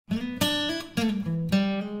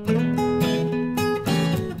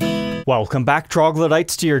Welcome back,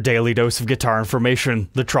 Troglodytes, to your daily dose of guitar information,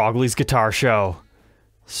 the Trogly's Guitar Show.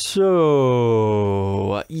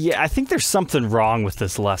 So, yeah, I think there's something wrong with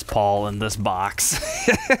this Les Paul in this box.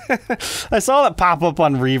 I saw it pop up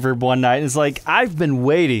on Reverb one night, and it's like, I've been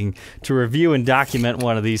waiting to review and document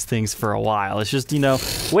one of these things for a while. It's just, you know,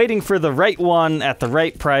 waiting for the right one at the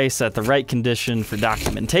right price, at the right condition for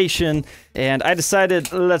documentation, and I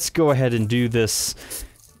decided, let's go ahead and do this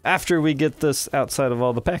after we get this outside of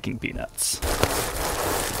all the packing peanuts.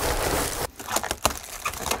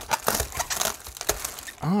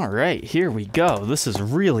 All right, here we go. This is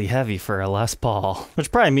really heavy for a Les Paul,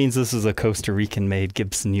 which probably means this is a Costa Rican-made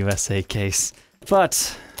Gibson USA case.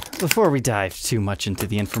 But before we dive too much into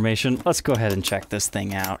the information, let's go ahead and check this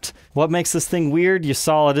thing out. What makes this thing weird? You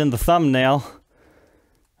saw it in the thumbnail.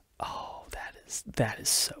 Oh, that is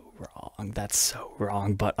so wrong. That's so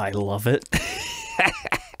wrong, but I love it.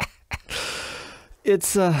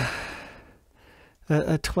 It's a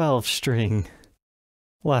 12-string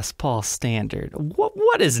Les Paul standard.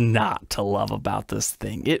 What is not to love about this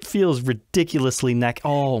thing? It feels ridiculously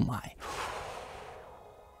oh my.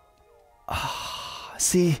 Oh,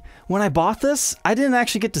 see, when I bought this, I didn't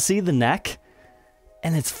actually get to see the neck,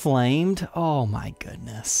 and it's flamed. Oh my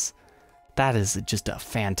goodness. That is just a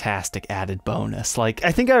fantastic added bonus. Like,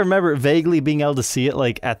 I think I remember vaguely being able to see it,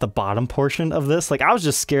 like, at the bottom portion of this. Like, I was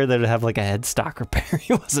just scared that it'd have, like, a headstock repair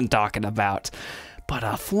he wasn't talking about. But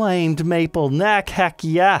a flamed maple neck, heck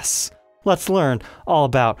yes! Let's learn all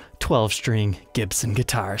about 12-string Gibson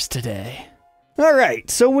guitars today. Alright,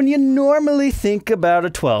 so when you normally think about a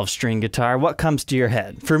 12-string guitar, what comes to your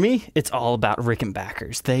head? For me, it's all about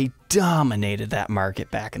Rickenbackers. They dominated that market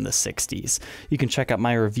back in the 60s. You can check out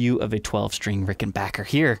my review of a 12-string Rickenbacker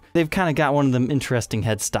here. They've kind of got one of them interesting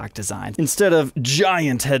headstock designs. Instead of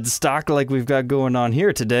giant headstock like we've got going on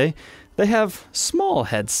here today, they have small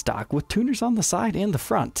headstock with tuners on the side and the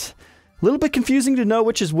front. A little bit confusing to know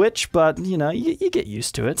which is which, but you know, you get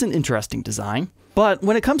used to it. It's an interesting design. But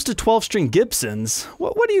when it comes to 12-string Gibsons,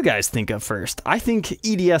 what do you guys think of first? I think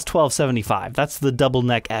EDS 1275. That's the double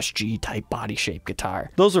neck SG type body shape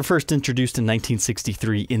guitar. Those were first introduced in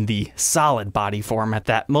 1963 in the solid body format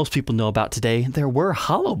that most people know about today. There were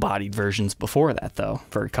hollow bodied versions before that though,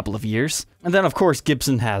 for a couple of years. And then of course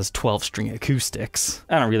Gibson has 12-string acoustics.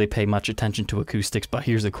 I don't really pay much attention to acoustics, but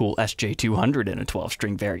here's a cool SJ200 in a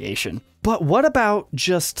 12-string variation. But what about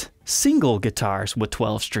just single guitars with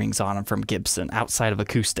 12 strings on them from Gibson outside of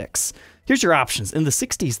acoustics? Here's your options. In the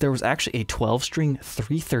 60s, there was actually a 12-string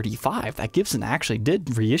 335 that Gibson actually did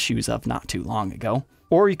reissues of not too long ago.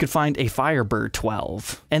 Or you could find a Firebird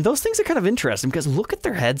 12. And those things are kind of interesting because look at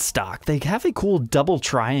their headstock. They have a cool double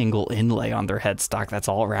triangle inlay on their headstock that's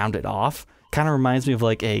all rounded off. Kind of reminds me of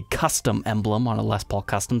like a custom emblem on a Les Paul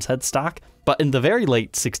Customs headstock. But in the very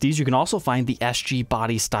late 60s, you can also find the SG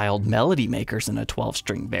body-styled Melody Makers in a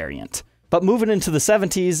 12-string variant. But moving into the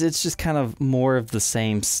 70s, it's just kind of more of the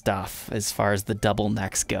same stuff as far as the double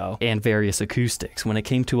necks go and various acoustics. When it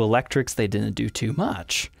came to electrics, they didn't do too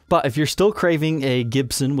much. But if you're still craving a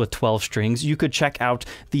Gibson with 12 strings, you could check out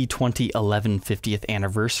the 2011 50th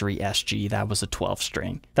anniversary SG. That was a 12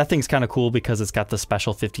 string. That thing's kind of cool because it's got the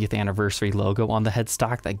special 50th anniversary logo on the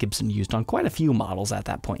headstock that Gibson used on quite a few models at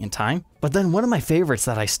that point in time. But then one of my favorites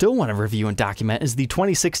that I still want to review and document is the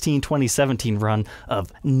 2016-2017 run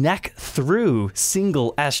of neck-through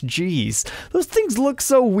single SGs. Those things look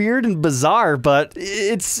so weird and bizarre, but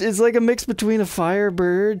it's like a mix between a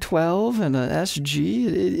Firebird 12 and a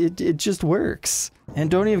SG. It just works. And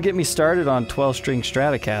don't even get me started on 12-string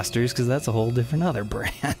Stratocasters, because that's a whole different other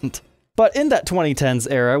brand. But in that 2010s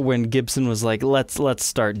era, when Gibson was like, let's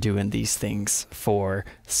start doing these things for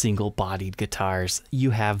single-bodied guitars, you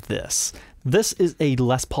have this. This is a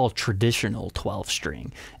Les Paul traditional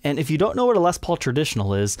 12-string. And if you don't know what a Les Paul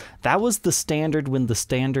traditional is, that was the standard when the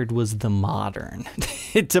standard was the modern,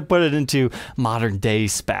 to put it into modern day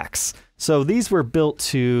specs. So these were built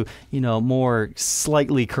to, you know, more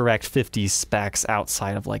slightly correct 50s specs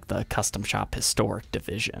outside of like the custom shop historic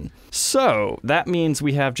division. So that means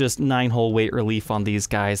we have just 9-hole weight relief on these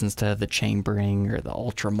guys instead of the chambering or the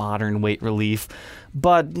ultra modern weight relief.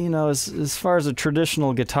 But, you know, as far as a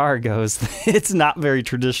traditional guitar goes, it's not very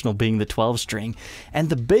traditional being the 12-string. And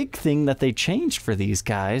the big thing that they changed for these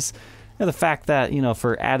guys, and the fact that, you know,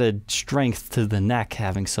 for added strength to the neck,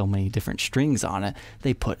 having so many different strings on it,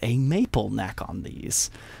 they put a maple neck on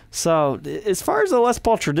these. So as far as the Les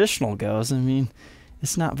Paul traditional goes, I mean,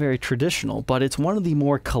 it's not very traditional, but it's one of the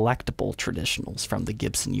more collectible traditionals from the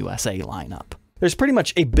Gibson USA lineup. There's pretty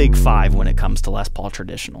much a big five when it comes to Les Paul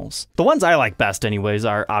traditionals. The ones I like best anyways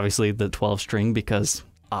are obviously the 12-string because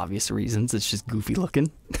obvious reasons. It's just goofy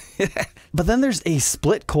looking. But then there's a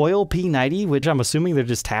split coil P90, which I'm assuming they're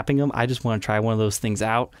just tapping them. I just want to try one of those things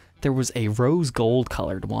out. There was a rose gold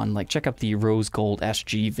colored one. Like, check out the rose gold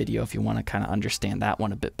SG video if you want to kind of understand that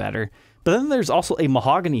one a bit better. But then there's also a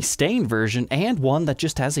mahogany stain version and one that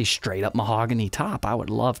just has a straight up mahogany top. I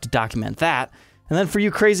would love to document that. And then for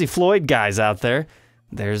you crazy Floyd guys out there,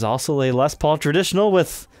 there's also a Les Paul traditional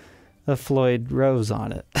with a Floyd rose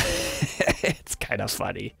on it. It's kind of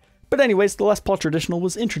funny. But anyways, the Les Paul traditional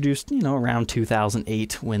was introduced, around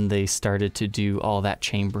 2008 when they started to do all that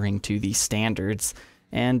chambering to the standards.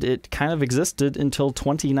 And it kind of existed until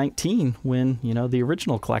 2019 when, the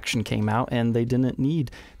original collection came out and they didn't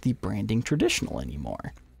need the branding traditional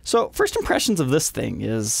anymore. So first impressions of this thing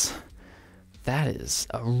is, that is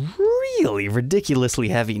a really ridiculously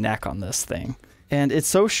heavy neck on this thing. And it's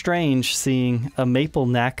so strange seeing a maple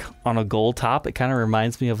neck on a Goldtop. It kind of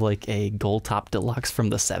reminds me of like a Goldtop Deluxe from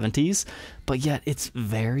the 70s, but yet it's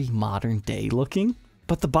very modern day looking.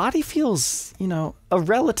 But the body feels, a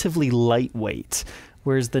relatively lightweight,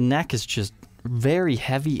 whereas the neck is just very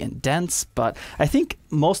heavy and dense. But I think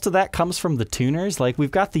most of that comes from the tuners. Like,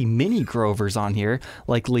 we've got the mini Grovers on here,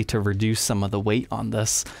 likely to reduce some of the weight on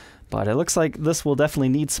this. But it looks like this will definitely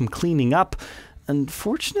need some cleaning up.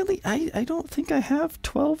 Unfortunately, I don't think I have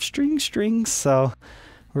 12-string strings, so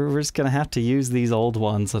we're just going to have to use these old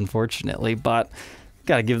ones, unfortunately. But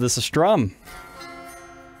got to give this a strum.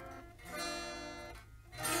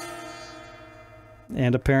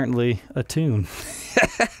 And apparently a tune.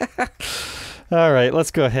 All right,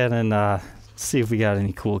 let's go ahead and see if we got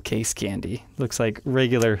any cool case candy. Looks like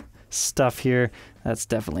regular stuff here. That's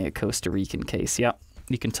definitely a Costa Rican case. Yep.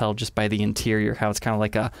 You can tell just by the interior how it's kind of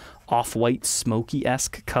like a off-white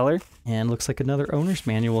smoky-esque color. And looks like another owner's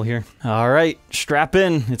manual here. All right, strap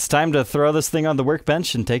in. It's time to throw this thing on the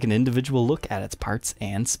workbench and take an individual look at its parts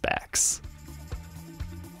and specs.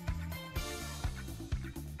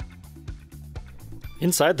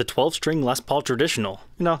 Inside the 12-string Les Paul Traditional.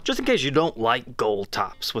 Just in case you don't like gold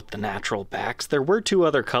tops with the natural backs, there were two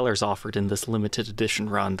other colors offered in this limited edition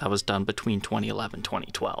run that was done between 2011 and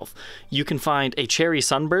 2012. You can find a Cherry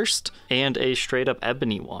Sunburst and a straight up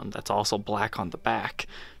ebony one that's also black on the back.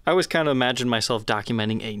 I always kind of imagine myself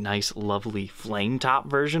documenting a nice, lovely flame top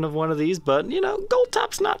version of one of these, but, gold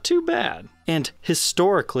top's not too bad. And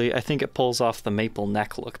historically, I think it pulls off the maple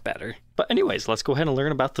neck look better. But anyways, let's go ahead and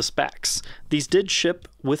learn about the specs. These did ship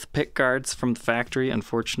with pick guards from the factory.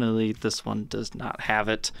 Unfortunately, this one does not have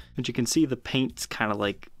it. But you can see the paint's kind of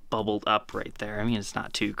like bubbled up right there. I mean, it's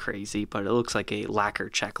not too crazy, but it looks like a lacquer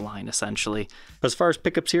check line essentially. As far as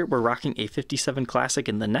pickups here, we're rocking a 57 Classic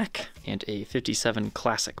in the neck and a 57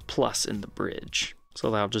 Classic Plus in the bridge.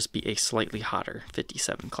 So that'll just be a slightly hotter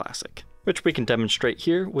 57 Classic, which we can demonstrate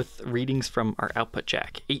here with readings from our output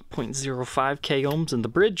jack. 8.05 k ohms in the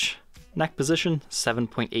bridge, neck position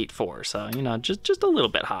 7.84, so just a little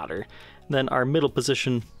bit hotter. Then our middle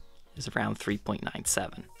position is around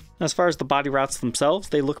 3.97. As far as the body routes themselves,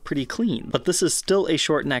 they look pretty clean, but this is still a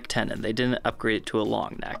short neck tenon. They didn't upgrade it to a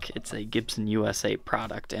long neck. It's a Gibson USA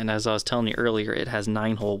product, and as I was telling you earlier, it has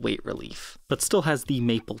 9-hole weight relief, but still has the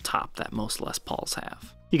maple top that most Les Pauls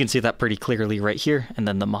have. You can see that pretty clearly right here, and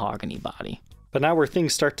then the mahogany body. But now where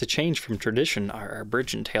things start to change from tradition are our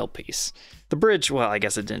bridge and tailpiece. The bridge, well, I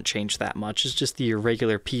guess it didn't change that much. It's just the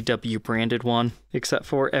regular PW branded one, except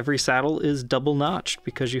for every saddle is double notched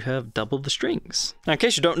because you have double the strings. Now, in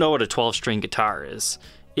case you don't know what a 12-string guitar is,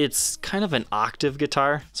 it's kind of an octave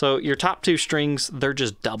guitar. So your top two strings, they're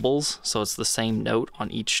just doubles, so it's the same note on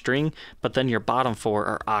each string, but then your bottom four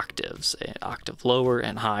are octaves, an octave lower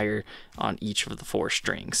and higher on each of the 4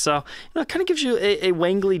 strings. So, it kind of gives you a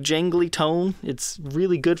wangly, jangly tone. It's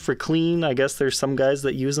really good for clean. I guess there's some guys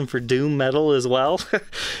that use them for doom metal as well.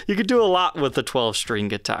 You could do a lot with a 12-string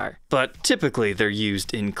guitar, but typically they're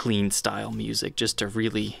used in clean style music just to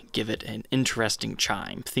really give it an interesting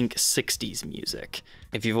chime. Think 60s music.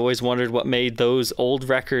 If you've always wondered what made those old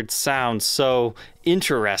records sound so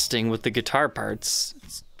interesting with the guitar parts,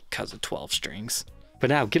 it's because of 12 strings. But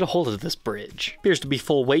now, get a hold of this bridge. Appears to be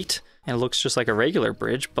full weight, and it looks just like a regular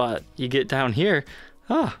bridge, but you get down here,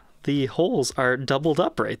 the holes are doubled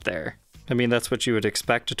up right there. I mean, that's what you would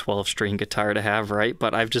expect a 12-string guitar to have, right?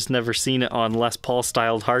 But I've just never seen it on Les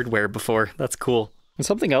Paul-styled hardware before. That's cool. And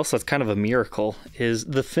something else that's kind of a miracle is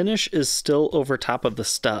the finish is still over top of the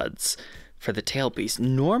studs. For the tailpiece,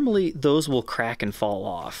 normally those will crack and fall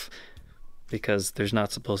off because there's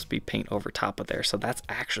not supposed to be paint over top of there. So that's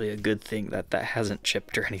actually a good thing that that hasn't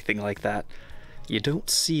chipped or anything like that. You don't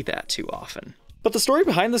see that too often. But the story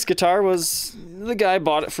behind this guitar was the guy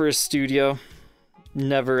bought it for his studio.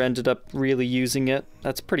 never ended up really using it.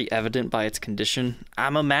 That's pretty evident by its condition.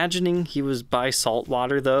 I'm imagining he was by salt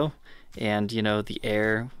water though, and you know, the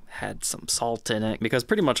air had some salt in it, because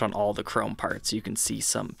pretty much on all the chrome parts you can see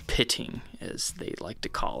some pitting, as they like to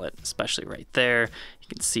call it, especially right there. You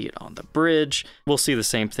can see it on the bridge. We'll see the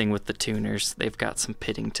same thing with the tuners. They've got some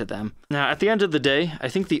pitting to them. Now, at the end of the day, I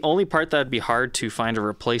think the only part that'd be hard to find a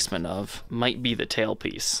replacement of might be the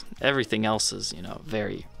tailpiece. Everything else is, you know,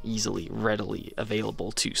 very easily, readily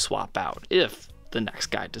available to swap out if the next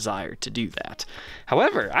guy desired to do that.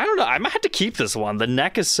 However, I don't know, I might have to keep this one. The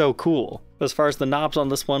neck is so cool. As far as the knobs on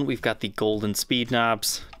this one, we've got the golden speed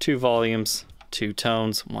knobs, 2 volumes, 2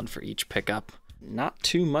 tones, 1 for each pickup. Not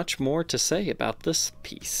too much more to say about this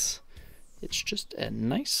piece. It's just a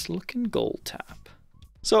nice looking Goldtop.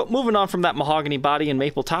 So moving on from that mahogany body and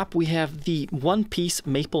maple top, we have the one-piece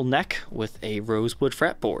maple neck with a rosewood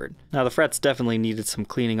fretboard. Now the frets definitely needed some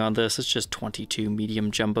cleaning on this. It's just 22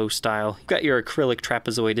 medium jumbo style. You've got your acrylic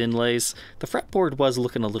trapezoid inlays. The fretboard was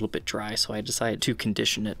looking a little bit dry, so I decided to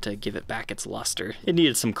condition it to give it back its luster. It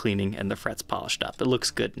needed some cleaning and the frets polished up. It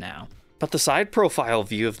looks good now. But the side profile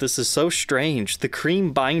view of this is so strange. The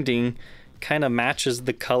cream binding kind of matches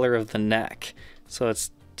the color of the neck. So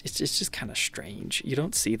it's just kind of strange. You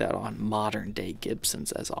don't see that on modern day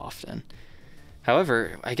Gibsons as often.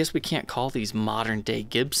 However, I guess we can't call these modern day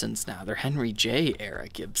Gibsons now. They're Henry J era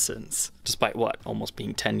Gibsons, despite what, almost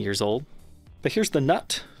being 10 years old. But here's the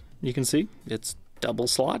nut. You can see it's double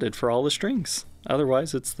slotted for all the strings.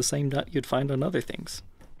 Otherwise, it's the same nut you'd find on other things.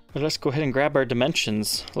 But let's go ahead and grab our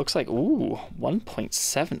dimensions. Looks like, ooh,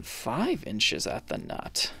 1.75 inches at the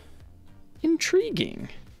nut. Intriguing.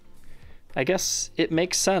 I guess it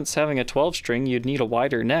makes sense having a 12 string, you'd need a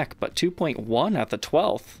wider neck, but 2.1 at the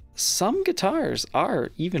 12th. Some guitars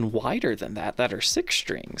are even wider than that are 6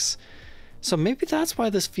 strings. So maybe that's why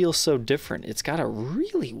this feels so different. It's got a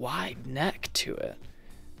really wide neck to it.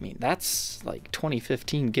 I mean, that's like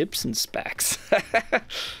 2015 Gibson specs.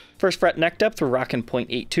 First fret neck depth, we're rocking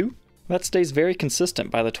 0.82. That stays very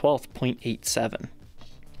consistent by the 12th, 0.87.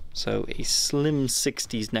 So a slim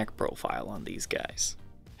 60s neck profile on these guys.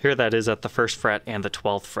 Here that is at the first fret and the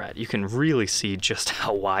 12th fret. You can really see just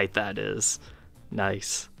how wide that is.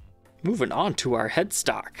 Nice. Moving on to our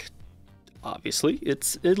headstock. Obviously,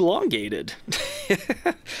 it's elongated.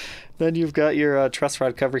 Then you've got your truss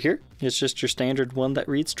rod cover here. It's just your standard one that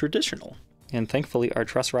reads traditional. And thankfully, our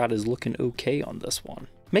truss rod is looking okay on this one.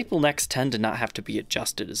 Maple necks tend to not have to be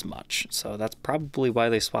adjusted as much, so that's probably why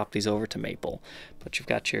they swapped these over to maple. But you've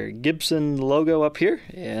got your Gibson logo up here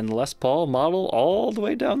and Les Paul model all the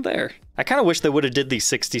way down there. I kind of wish they would have did these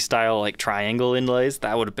 60s style like triangle inlays.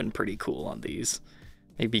 That would have been pretty cool on these.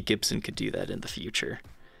 Maybe Gibson could do that in the future.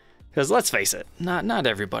 Because let's face it, not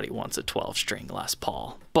everybody wants a 12-string Les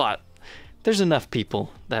Paul, but there's enough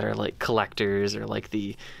people that are like collectors or like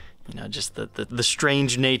the, you know, just the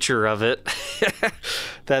strange nature of it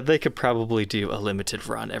that they could probably do a limited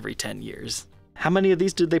run every 10 years. How many of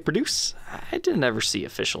these did they produce? I didn't ever see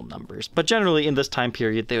official numbers, but generally in this time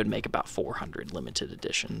period they would make about 400 limited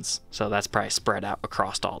editions. So that's probably spread out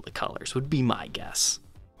across all the colors, would be my guess.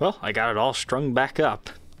 Well, I got it all strung back up.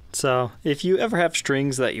 So if you ever have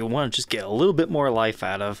strings that you want to just get a little bit more life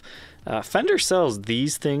out of, Fender sells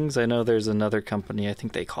these things. I know there's another company, I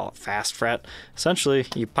think they call it Fast Fret. Essentially,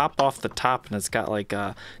 you pop off the top and it's got like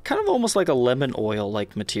a kind of almost like a lemon oil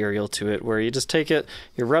like material to it, where you just take it,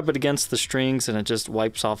 you rub it against the strings and it just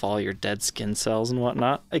wipes off all your dead skin cells and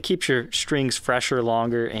whatnot. It keeps your strings fresher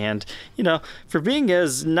longer, and you know, for being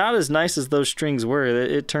not as nice as those strings were,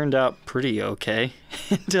 it turned out pretty okay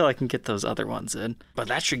until I can get those other ones in. But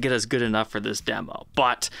that should get us good enough for this demo.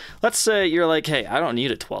 But let's say you're like, hey, I don't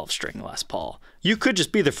need a 12-string Les Paul. You could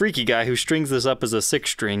just be the freaky guy who strings this up as a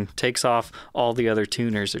 6-string, takes off all the other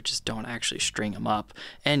tuners or just don't actually string them up,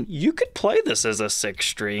 and you could play this as a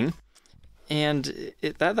 6-string, and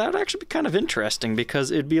that would actually be kind of interesting, because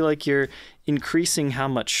it'd be like you're increasing how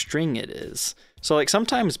much string it is. So like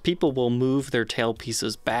sometimes people will move their tail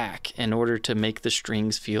pieces back in order to make the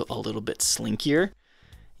strings feel a little bit slinkier.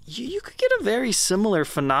 You could get a very similar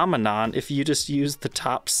phenomenon if you just use the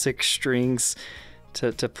top 6 strings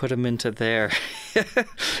to put them into there,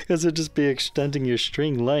 because it'd just be extending your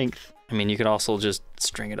string length. I mean, you could also just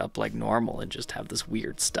string it up like normal and just have this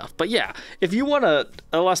weird stuff. But yeah, if you want a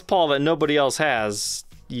Les Paul that nobody else has,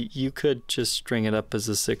 you could just string it up as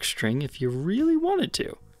a 6-string if you really wanted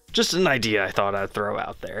to. Just an idea I thought I'd throw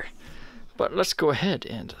out there. But let's go ahead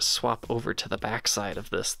and swap over to the back side of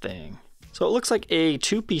this thing. So it looks like a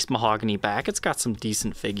 2-piece mahogany back. It's got some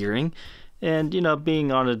decent figuring. And, you know,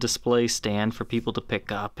 being on a display stand for people to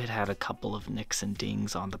pick up, it had a couple of nicks and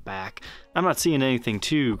dings on the back. I'm not seeing anything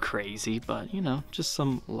too crazy, but, you know, just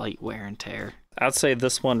some light wear and tear. I'd say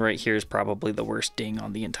this one right here is probably the worst ding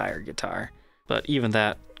on the entire guitar. But even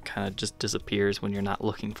that kind of just disappears when you're not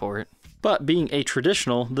looking for it. But being a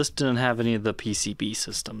traditional, this didn't have any of the PCB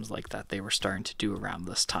systems like that they were starting to do around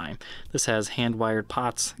this time. This has hand-wired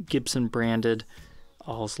pots, Gibson branded,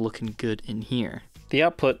 all's looking good in here. The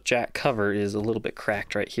output jack cover is a little bit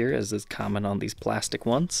cracked right here, as is common on these plastic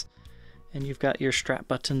ones. And you've got your strap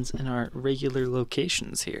buttons in our regular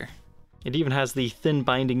locations here. It even has the thin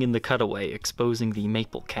binding in the cutaway, exposing the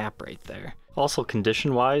maple cap right there. Also,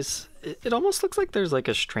 condition-wise, it almost looks like there's like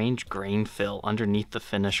a strange grain fill underneath the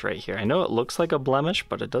finish right here. I know it looks like a blemish,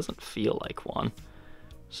 but it doesn't feel like one.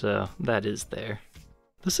 So that is there.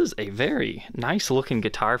 This is a very nice looking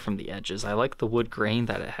guitar from the edges. I like the wood grain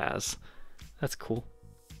that it has. That's cool.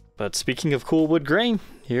 But speaking of cool wood grain,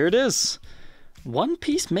 here it is.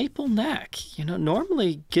 One-piece maple neck. You know,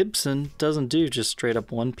 normally Gibson doesn't do just straight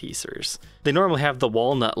up one-piecers. They normally have the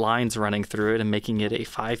walnut lines running through it and making it a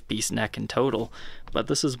 5-piece neck in total. But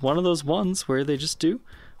this is one of those ones where they just do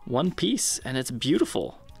one piece, and it's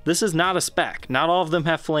beautiful. This is not a spec. Not all of them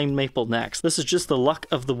have flamed maple necks. This is just the luck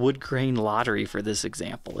of the wood grain lottery for this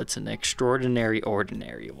example. It's an extraordinary,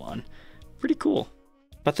 ordinary one. Pretty cool.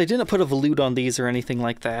 But they didn't put a volute on these or anything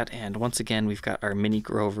like that, and once again we've got our mini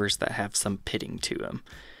Grovers that have some pitting to them.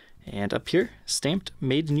 And up here, stamped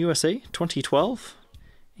Made in USA 2012,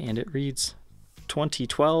 and it reads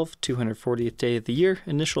 2012, 240th day of the year,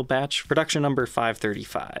 initial batch, production number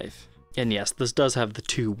 535. And yes, this does have the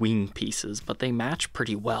 2 wing pieces, but they match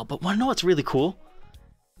pretty well. But wanna know what's really cool?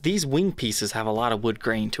 These wing pieces have a lot of wood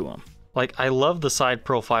grain to them. Like, I love the side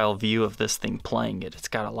profile view of this thing playing it. It's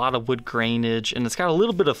got a lot of wood grainage, and it's got a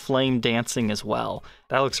little bit of flame dancing as well.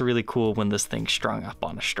 That looks really cool when this thing's strung up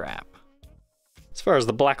on a strap. As far as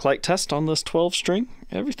the blacklight test on this 12 string,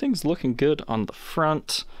 everything's looking good on the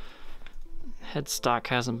front. Headstock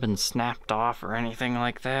hasn't been snapped off or anything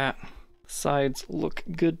like that. The sides look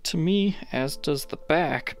good to me, as does the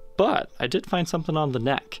back, but I did find something on the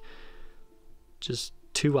neck. Just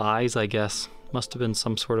 2 eyes, I guess. Must have been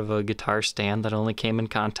some sort of a guitar stand that only came in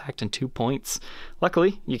contact in 2 points.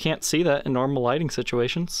 Luckily, you can't see that in normal lighting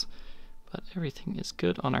situations. But everything is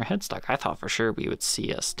good on our headstock. I thought for sure we would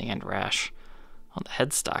see a stand rash on the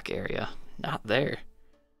headstock area. Not there.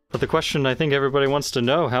 But the question I think everybody wants to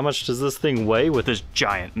know, how much does this thing weigh with this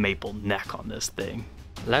giant maple neck on this thing?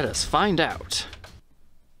 Let us find out.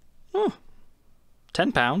 Oh,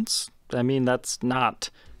 10 pounds. I mean, that's not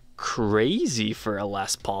crazy for a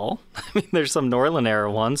Les Paul. I mean, there's some Norland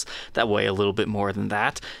era ones that weigh a little bit more than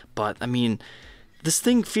that, but I mean, this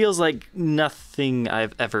thing feels like nothing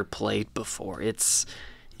I've ever played before. It's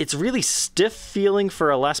really stiff feeling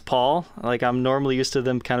for a Les Paul. Like, I'm normally used to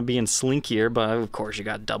them kind of being slinkier, but of course you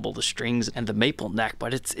got double the strings and the maple neck,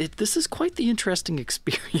 but this is quite the interesting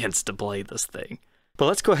experience to play this thing. But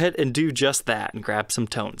let's go ahead and do just that and grab some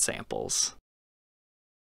tone samples.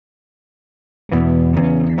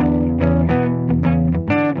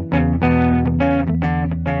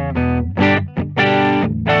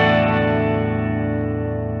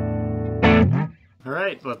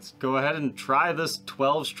 Alright, let's go ahead and try this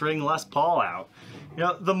 12-string Les Paul out. You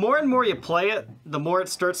know, the more and more you play it, the more it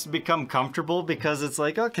starts to become comfortable, because it's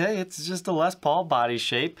like, okay, it's just a Les Paul body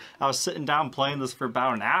shape. I was sitting down playing this for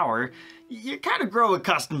about an hour. You kind of grow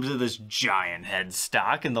accustomed to this giant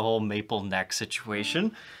headstock and the whole maple neck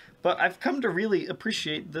situation. But I've come to really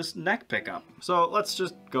appreciate this neck pickup. So let's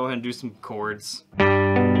just go ahead and do some chords.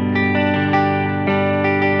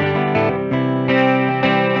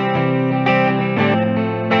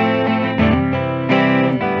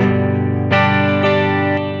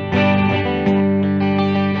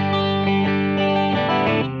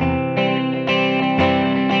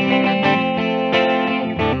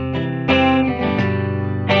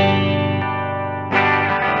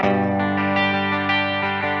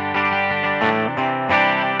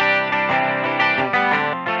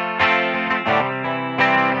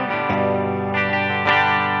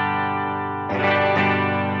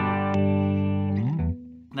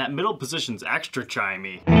 That middle position's extra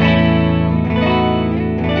chimey.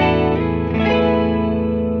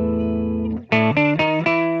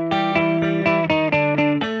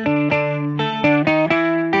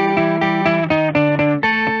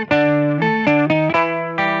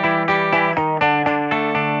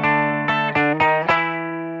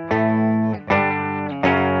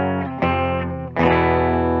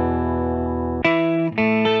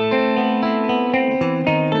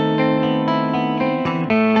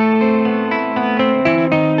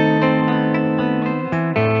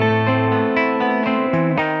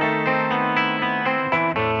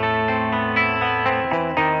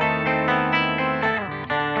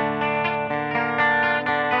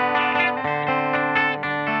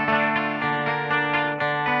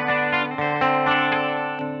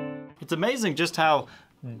 It's amazing just how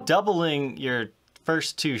doubling your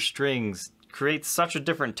first 2 strings creates such a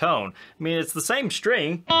different tone. I mean, it's the same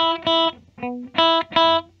string,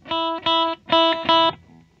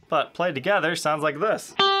 but played together sounds like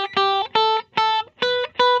this.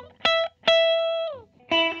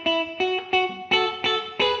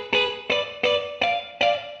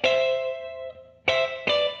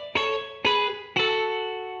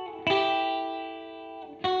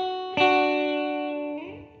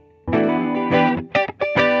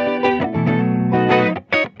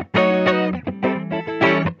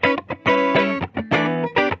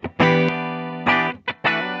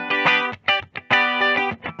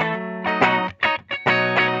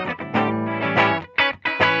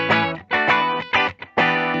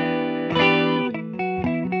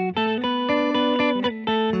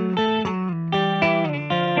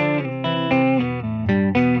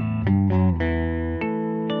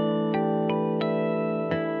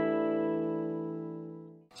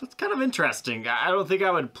 So it's kind of interesting. I don't think I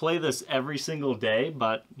would play this every single day,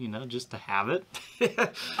 but, you know, just to have it.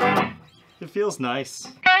 It feels nice.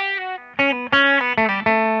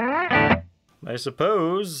 I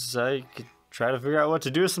suppose I could try to figure out what to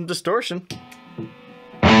do with some distortion.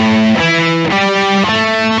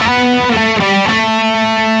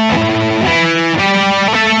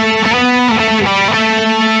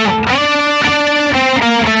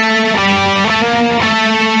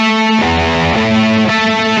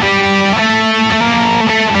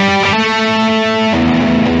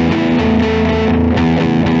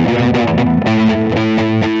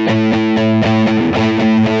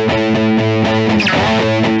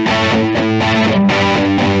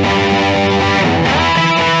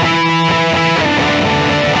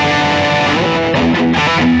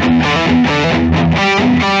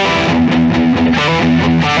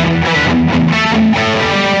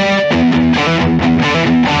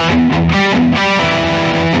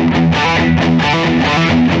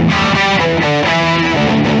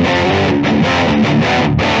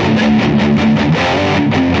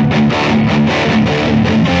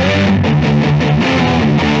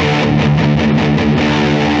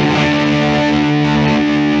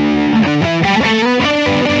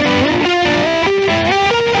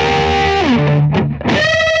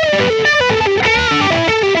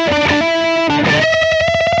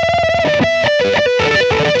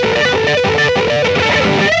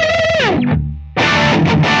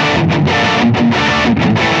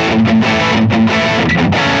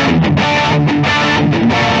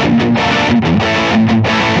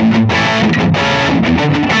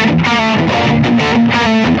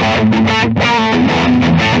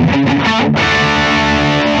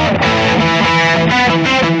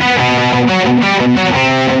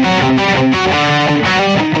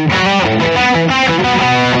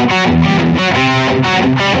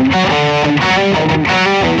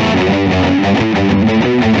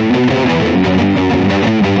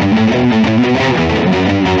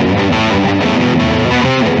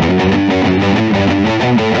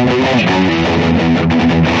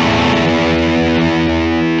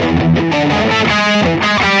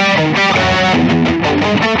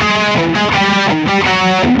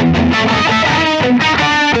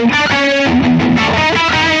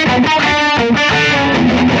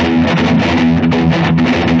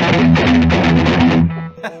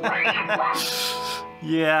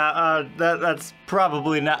 Yeah, that's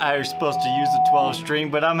probably not how you're supposed to use a 12 string,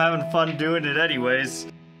 but I'm having fun doing it anyways.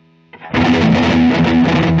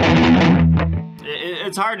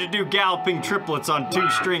 It's hard to do galloping triplets on 2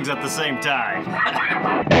 strings at the same time.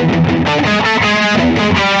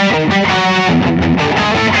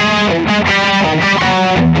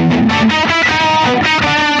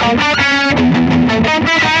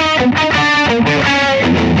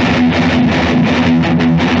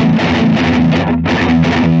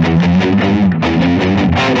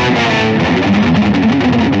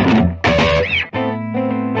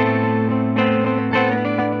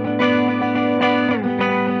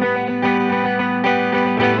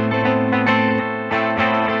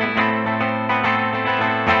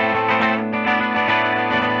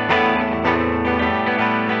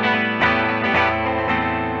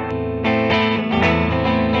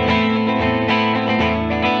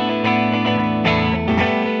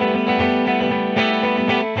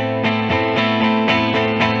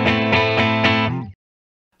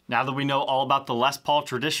 Now that we know all about the Les Paul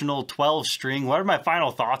traditional 12 string, what are my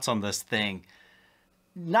final thoughts on this thing?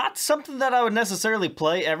 Not something that I would necessarily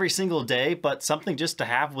play every single day, but something just to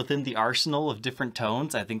have within the arsenal of different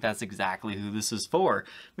tones. I think that's exactly who this is for. I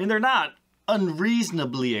mean, they're not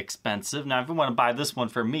unreasonably expensive. Now, if you want to buy this one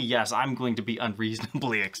for me, yes, I'm going to be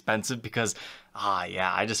unreasonably expensive because,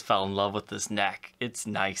 yeah, I just fell in love with this neck. It's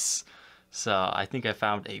nice. So I think I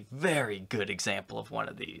found a very good example of one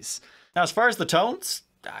of these. Now, as far as the tones,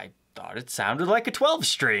 I thought it sounded like a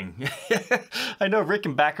 12-string. I know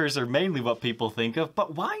Rickenbackers are mainly what people think of,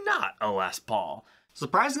 but why not a Les Paul?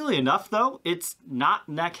 Surprisingly enough, though, it's not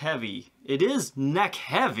neck heavy. It is neck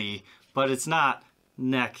heavy, but it's not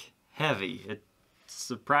neck heavy. It's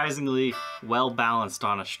surprisingly well balanced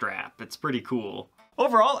on a strap. It's pretty cool.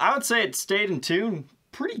 Overall, I would say it stayed in tune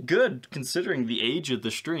pretty good considering the age of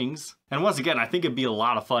the strings. And once again, I think it'd be a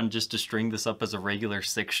lot of fun just to string this up as a regular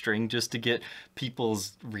 6-string just to get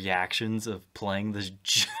people's reactions of playing this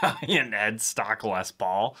giant Headstock Les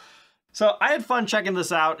Paul. So I had fun checking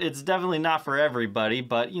this out. It's definitely not for everybody,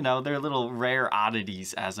 but you know, they're little rare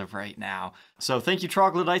oddities as of right now. So thank you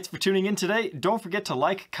Troglodytes for tuning in today. Don't forget to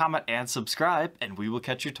like, comment, and subscribe, and we will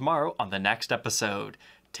catch you tomorrow on the next episode.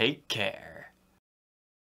 Take care.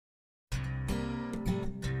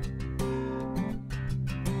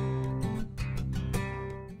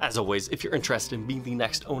 As always, if you're interested in being the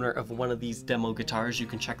next owner of one of these demo guitars, you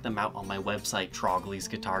can check them out on my website,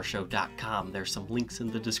 troglysguitarshow.com. There's some links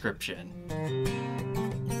in the description.